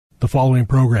following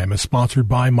program is sponsored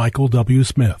by Michael W.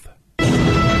 Smith. The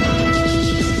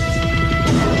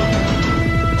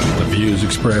views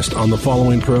expressed on the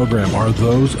following program are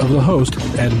those of the host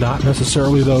and not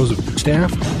necessarily those of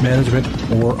staff, management,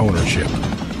 or ownership.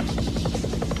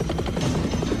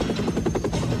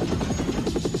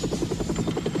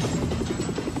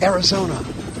 Arizona.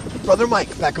 Brother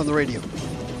Mike back on the radio.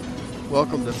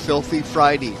 Welcome to Filthy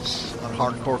Fridays on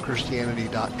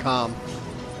HardcoreChristianity.com.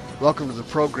 Welcome to the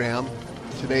program.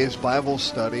 Today's Bible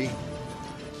study,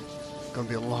 it's going to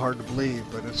be a little hard to believe,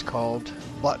 but it's called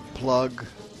Butt Plug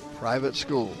Private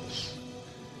Schools.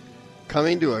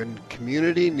 Coming to a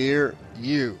community near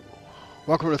you.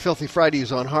 Welcome to Filthy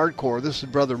Fridays on Hardcore. This is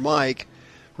Brother Mike.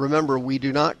 Remember, we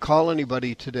do not call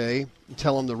anybody today and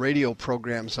tell them the radio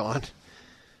program's on.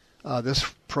 This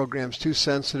program's too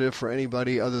sensitive for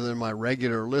anybody other than my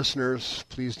regular listeners.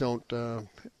 Please don't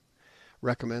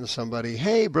recommend somebody,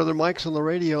 hey, Brother Mike's on the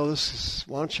radio.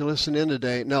 Why don't you listen in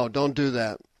today? No, don't do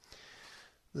that.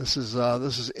 This is an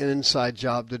inside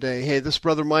job today. Hey, this is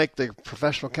Brother Mike, the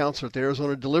professional counselor at the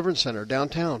Arizona Deliverance Center,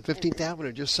 downtown, 15th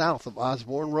Avenue, just south of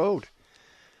Osborne Road,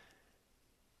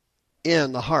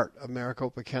 in the heart of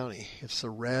Maricopa County. It's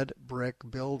the red brick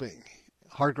building.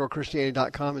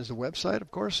 HardcoreChristianity.com is the website,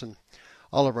 of course, and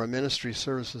all of our ministry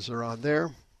services are on there.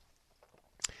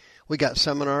 We got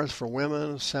seminars for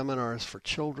women, seminars for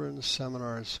children,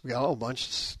 seminars. We got a whole bunch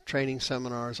of training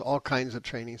seminars, all kinds of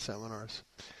training seminars.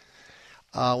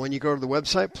 When you go to the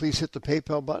website, please hit the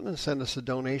PayPal button and send us a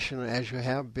donation as you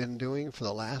have been doing for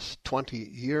the last 20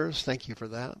 years. Thank you for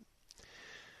that.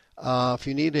 If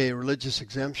you need a religious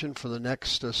exemption for the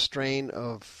next strain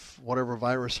of whatever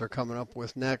virus they're coming up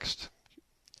with next,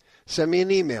 send me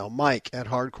an email,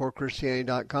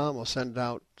 mike@hardcorechristianity.com. I'll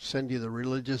send you the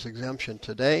religious exemption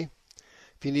today.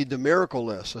 If you need the miracle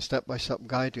list, a step-by-step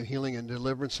guide to healing and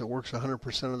deliverance that works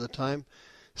 100% of the time,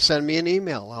 send me an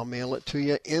email. I'll mail it to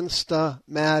you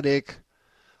instamatically.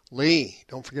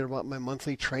 Don't forget about my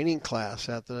monthly training class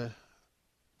at the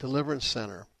Deliverance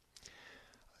Center.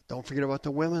 Don't forget about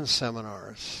the women's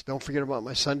seminars. Don't forget about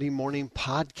my Sunday morning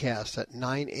podcast at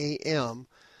 9 a.m.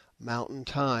 Mountain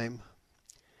Time.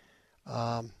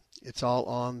 It's all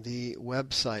on the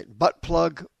website. Butt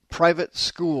Plug Private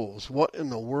Schools. What in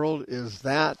the world is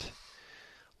that?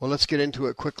 Well, let's get into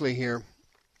it quickly here.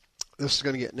 This is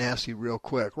going to get nasty real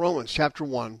quick. Romans chapter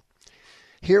 1.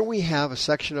 Here we have a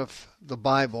section of the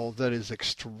Bible that is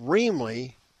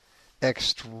extremely,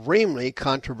 extremely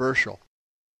controversial.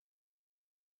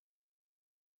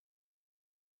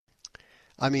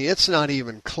 I mean, it's not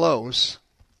even close.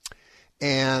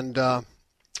 And I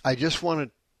just want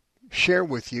to share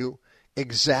with you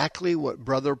exactly what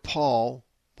Brother Paul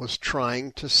was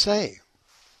trying to say.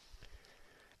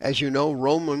 As you know,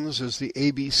 Romans is the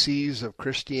ABCs of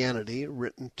Christianity,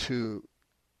 written to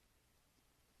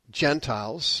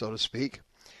Gentiles, so to speak.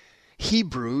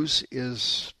 Hebrews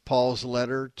is Paul's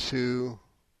letter to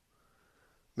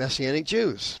Messianic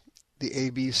Jews, the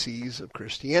ABCs of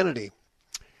Christianity.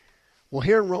 Well,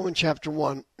 here in Romans chapter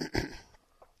 1,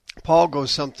 Paul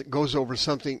goes over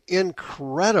something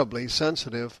incredibly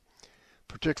sensitive,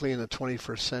 particularly in the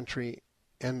 21st century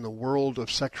and the world of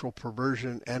sexual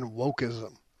perversion and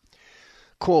wokeism.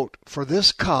 Quote, for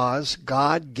this cause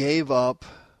God gave up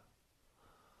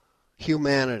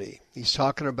humanity. He's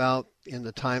talking about in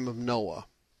the time of Noah.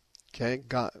 Okay,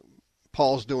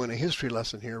 Paul's doing a history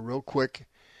lesson here real quick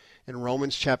in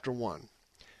Romans chapter 1.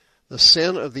 The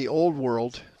sin of the old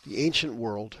world, the ancient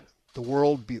world, the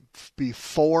world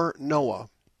before Noah,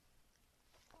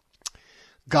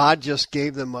 God just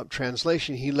gave them up.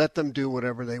 Translation, he let them do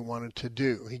whatever they wanted to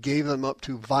do. He gave them up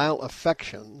to vile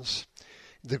affections.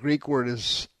 The Greek word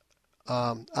is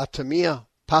atomia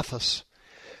pathos.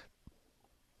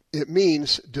 It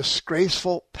means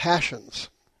disgraceful passions.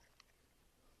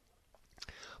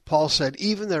 Paul said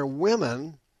even their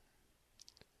women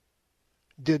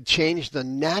did change the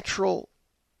natural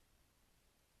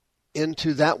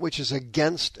into that which is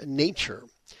against nature.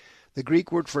 The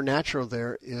Greek word for natural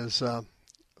there is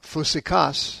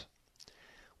physikos,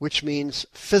 which means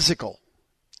physical.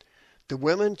 The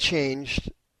women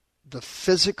changed the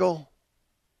physical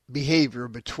behavior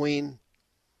between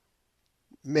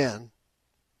men,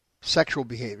 sexual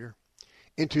behavior,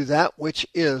 into that which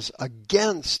is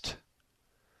against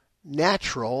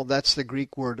natural. That's the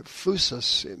Greek word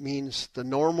physis. It means the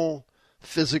normal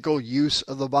physical use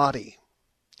of the body.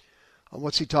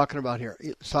 What's he talking about here?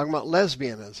 He's talking about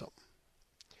lesbianism.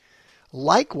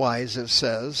 Likewise, it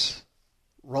says,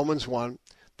 Romans 1,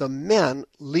 the men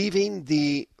leaving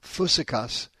the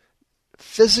physikos,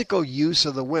 physical use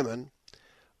of the women,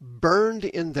 burned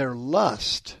in their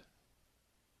lust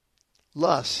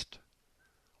lust,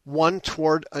 one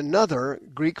toward another,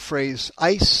 Greek phrase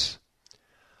eis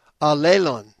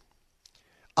alelon.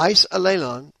 Eis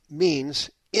alelon means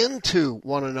into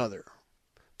one another.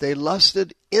 They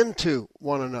lusted into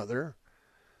one another,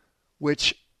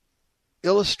 which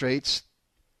illustrates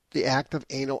the act of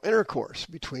anal intercourse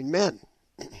between men.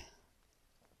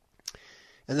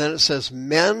 And then it says,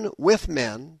 men with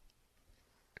men,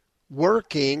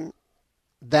 working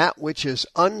that which is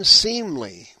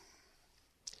unseemly.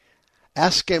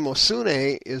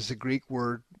 Askemosune is the Greek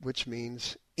word which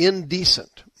means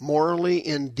indecent, morally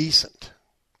indecent.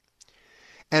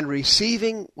 And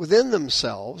receiving within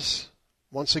themselves,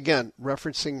 once again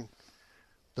referencing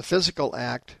the physical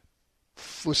act,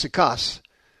 physikos,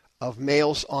 of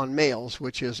males on males,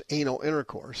 which is anal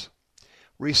intercourse,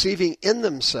 receiving in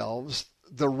themselves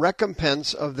the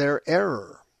recompense of their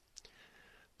error.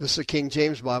 This is the King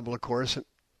James Bible, of course.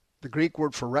 The Greek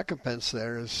word for recompense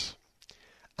there is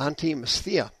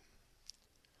antimisthea.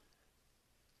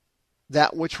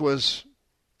 That which was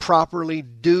properly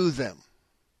due them.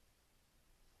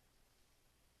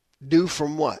 Due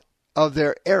from what? Of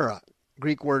their error.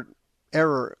 Greek word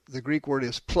error, the Greek word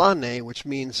is plane, which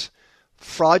means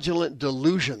fraudulent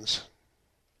delusions.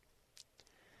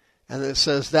 And it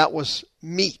says that was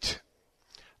meat.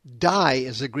 Dai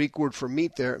is the Greek word for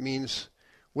meat there. It means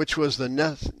which was the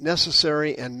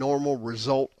necessary and normal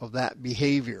result of that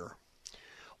behavior.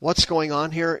 What's going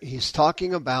on here? He's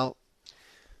talking about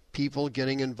people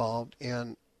getting involved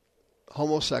in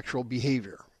homosexual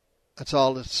behavior. That's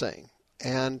all it's saying.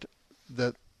 And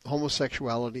that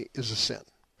homosexuality is a sin.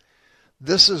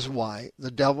 This is why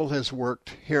the devil has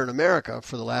worked here in America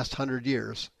for the last 100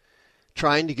 years,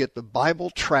 trying to get the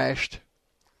Bible trashed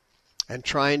and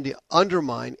trying to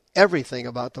undermine everything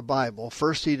about the Bible.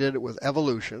 First he did it with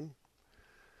evolution,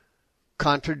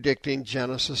 contradicting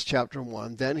Genesis chapter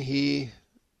 1. Then he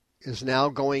is now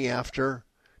going after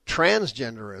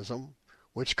transgenderism,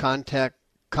 which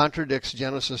contradicts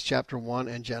Genesis chapter 1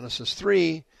 and Genesis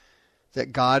 3,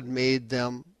 that God made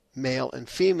them male and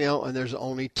female, and there's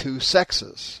only two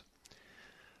sexes.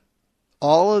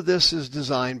 All of this is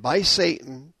designed by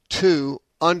Satan to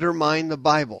undermine the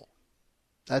Bible.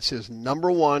 That's his number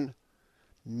one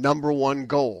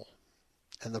goal.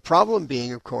 And the problem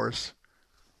being, of course,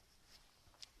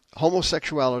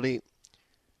 homosexuality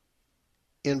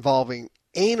involving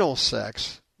anal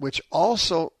sex, which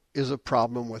also is a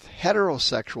problem with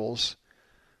heterosexuals,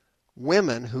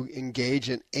 women who engage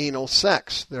in anal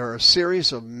sex. There are a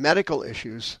series of medical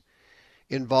issues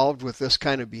involved with this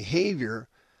kind of behavior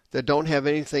that don't have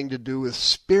anything to do with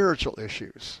spiritual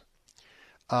issues.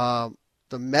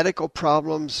 The medical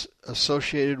problems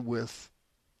associated with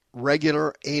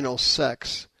regular anal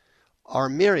sex are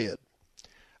myriad.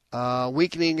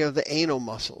 Weakening of the anal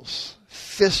muscles,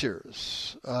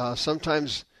 fissures,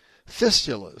 sometimes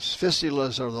fistulas.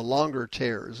 Fistulas are the longer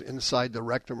tears inside the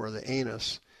rectum or the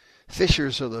anus.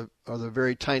 Fissures are the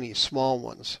very tiny, small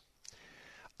ones.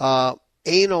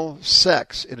 Anal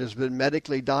sex, it has been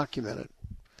medically documented,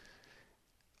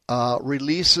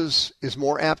 is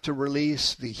more apt to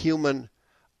release the human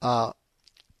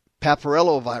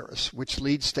papillomavirus, which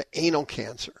leads to anal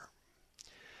cancer.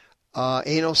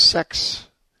 Anal sex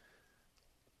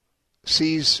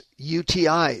sees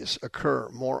UTIs occur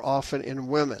more often in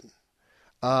women.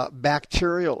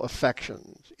 Bacterial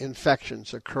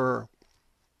infections occur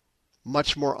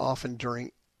much more often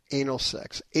during anal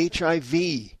sex.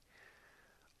 HIV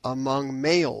among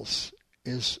males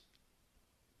is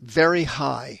very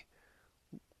high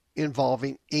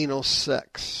involving anal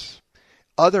sex.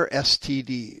 Other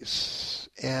STDs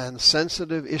and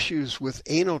sensitive issues with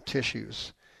anal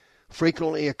tissues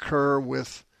frequently occur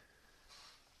with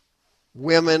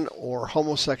women or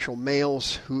homosexual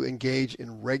males who engage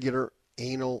in regular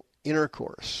anal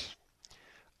intercourse.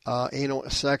 Anal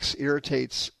sex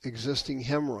irritates existing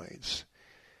hemorrhoids.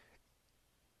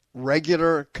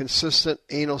 Regular, consistent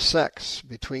anal sex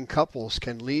between couples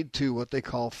can lead to what they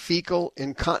call fecal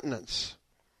incontinence,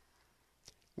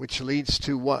 which leads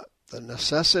to what? The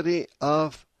necessity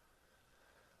of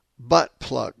butt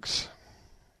plugs.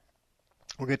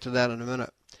 We'll get to that in a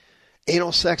minute.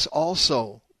 Anal sex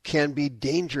also can be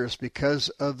dangerous because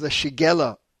of the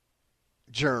Shigella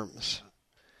germs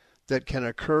that can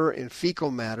occur in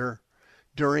fecal matter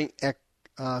during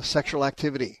sexual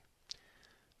activity.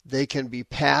 They can be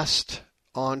passed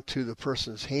onto the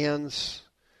person's hands,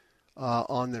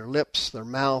 on their lips, their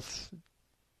mouth,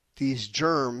 these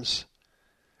germs,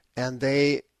 and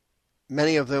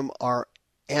many of them are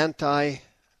antibiotic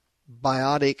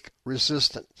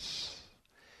resistance.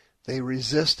 They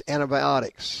resist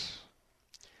antibiotics.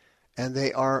 and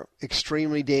they are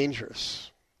extremely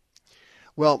dangerous.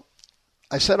 Well,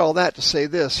 I said all that to say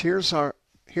this. Here's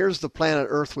the planet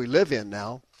Earth we live in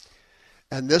now,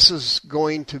 and this is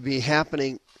going to be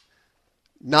happening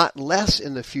not less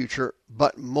in the future,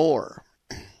 but more.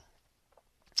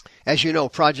 As you know,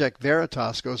 Project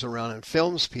Veritas goes around and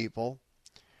films people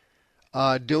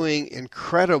doing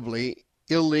incredibly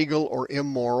illegal or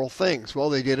immoral things. Well,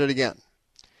 they did it again.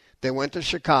 They went to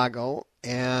Chicago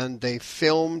and they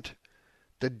filmed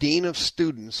the dean of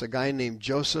students, a guy named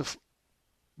Joseph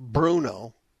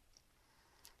Bruno,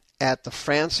 at the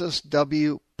Francis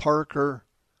W. Parker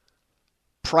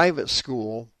private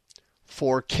school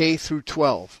for K through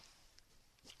 12.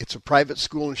 It's a private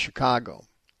school in Chicago.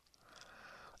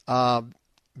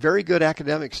 Very good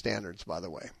academic standards, by the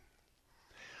way.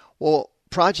 Well,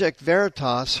 Project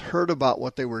Veritas heard about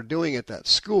what they were doing at that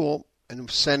school and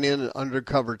sent in an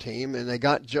undercover team, and they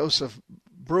got Joseph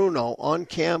Bruno on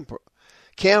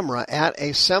camera at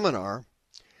a seminar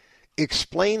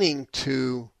explaining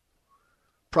to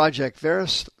Project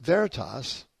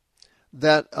Veritas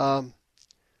that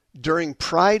during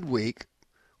Pride Week,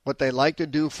 what they like to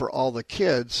do for all the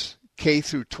kids, K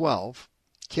through 12,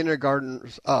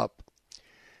 kindergartners up,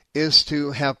 is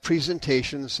to have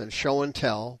presentations and show and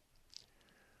tell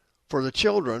for the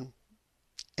children,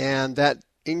 and that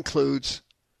includes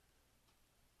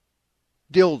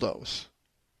dildos,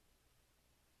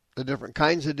 the different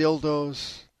kinds of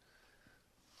dildos,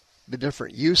 the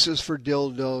different uses for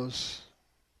dildos,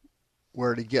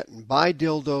 where to get and buy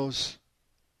dildos,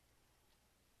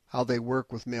 how they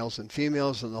work with males and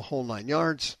females, and the whole 9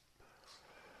 yards.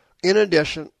 In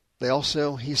addition, they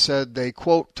also, he said, they,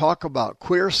 quote, talk about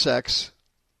queer sex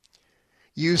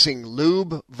using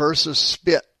lube versus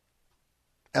spit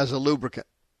as a lubricant.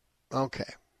 Okay.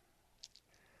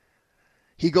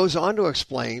 He goes on to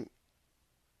explain,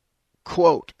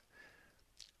 quote,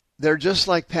 they're just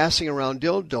like passing around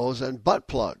dildos and butt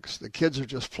plugs. The kids are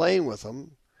just playing with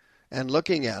them and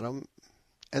looking at them,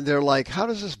 and they're like, how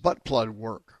does this butt plug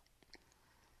work?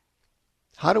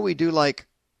 How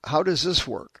does this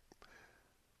work?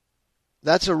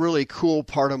 That's a really cool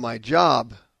part of my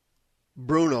job,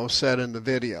 Bruno said in the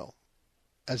video,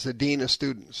 as the dean of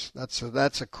students.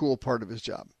 That's a cool part of his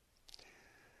job.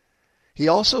 He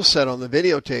also said on the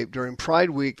videotape during Pride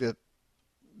Week that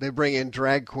they bring in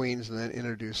drag queens and then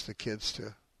introduce the kids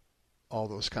to all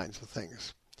those kinds of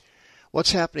things.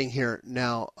 What's happening here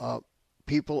now,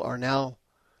 people are now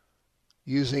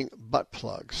using butt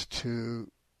plugs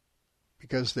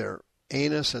because their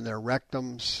anus and their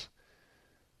rectums,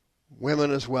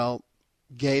 women as well,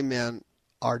 gay men,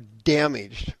 are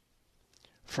damaged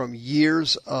from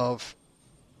years of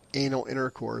anal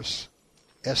intercourse,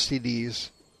 STDs,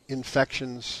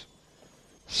 infections,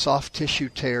 soft tissue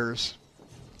tears,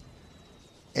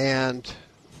 and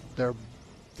their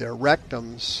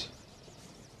rectums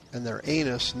and their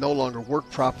anus no longer work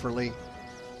properly,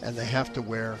 and they have to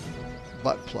wear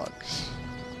butt plugs.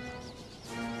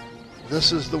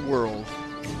 This is the world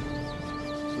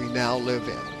we now live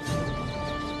in.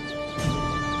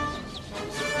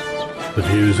 The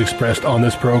views expressed on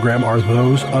this program are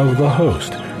those of the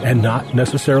host and not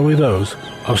necessarily those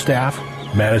of staff,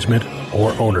 management,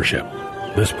 or ownership.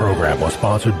 This program was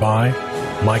sponsored by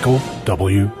Michael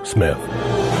W. Smith.